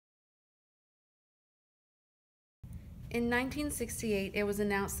In 1968, it was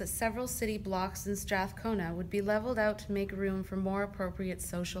announced that several city blocks in Strathcona would be leveled out to make room for more appropriate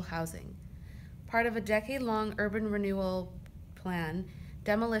social housing. Part of a decade-long urban renewal plan,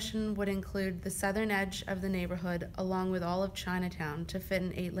 demolition would include the southern edge of the neighborhood along with all of Chinatown to fit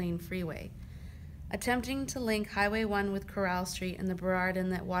an 8-lane freeway. Attempting to link Highway 1 with Corral Street in the Burrard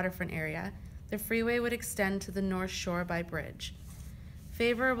Inlet waterfront area, the freeway would extend to the North Shore by bridge.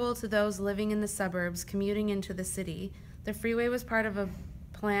 Favorable to those living in the suburbs commuting into the city, the freeway was part of a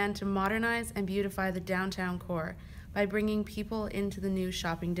plan to modernize and beautify the downtown core by bringing people into the new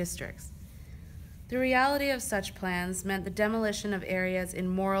shopping districts. The reality of such plans meant the demolition of areas in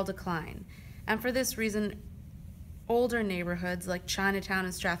moral decline, and for this reason, older neighborhoods like Chinatown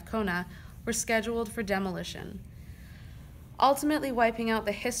and Strathcona were scheduled for demolition, ultimately wiping out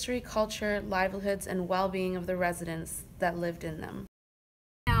the history, culture, livelihoods, and well-being of the residents that lived in them.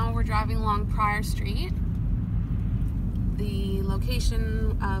 Now we're driving along Pryor Street, the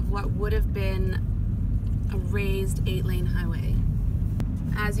location of what would have been a raised 8-lane highway.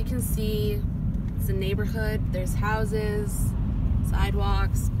 As you can see, it's a neighborhood. There's houses,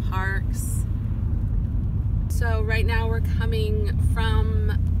 sidewalks, parks. So right now we're coming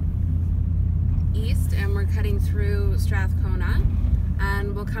from east and we're cutting through Strathcona,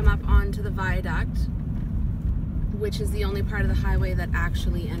 and we'll come up onto the viaduct, which is the only part of the highway that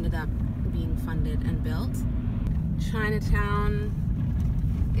actually ended up being funded and built. Chinatown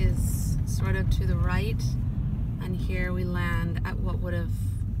is sort of to the right, and here we land at what was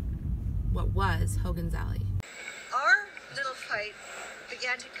Hogan's Alley. Our little fight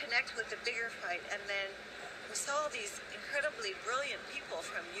began to connect with the bigger fight, and then we saw these incredibly brilliant people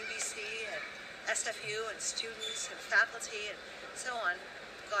from UBC and SFU and students and faculty and so on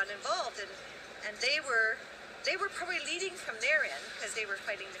got involved, and they were probably leading from their end because they were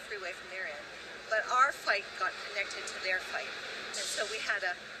fighting the freeway from their end, but our fight got connected to their fight, and so we had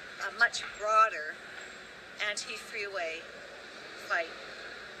a much broader anti-freeway fight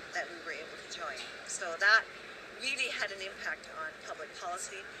that we were able to join. So that really had an impact on public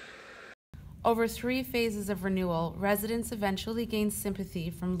policy. Over 3 phases of renewal, residents eventually gained sympathy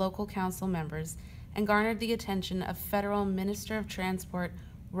from local council members and garnered the attention of Federal Minister of Transport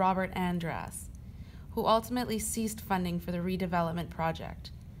Robert Andras, who ultimately ceased funding for the redevelopment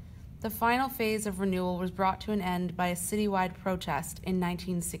project. The final phase of renewal was brought to an end by a citywide protest in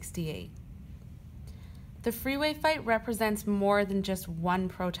 1968. The freeway fight represents more than just one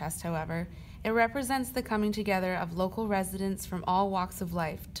protest, however. It represents the coming together of local residents from all walks of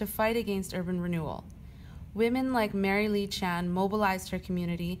life to fight against urban renewal. Women like Mary Lee Chan mobilized her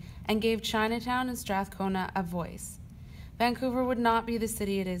community and gave Chinatown and Strathcona a voice. Vancouver would not be the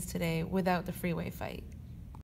city it is today without the freeway fight.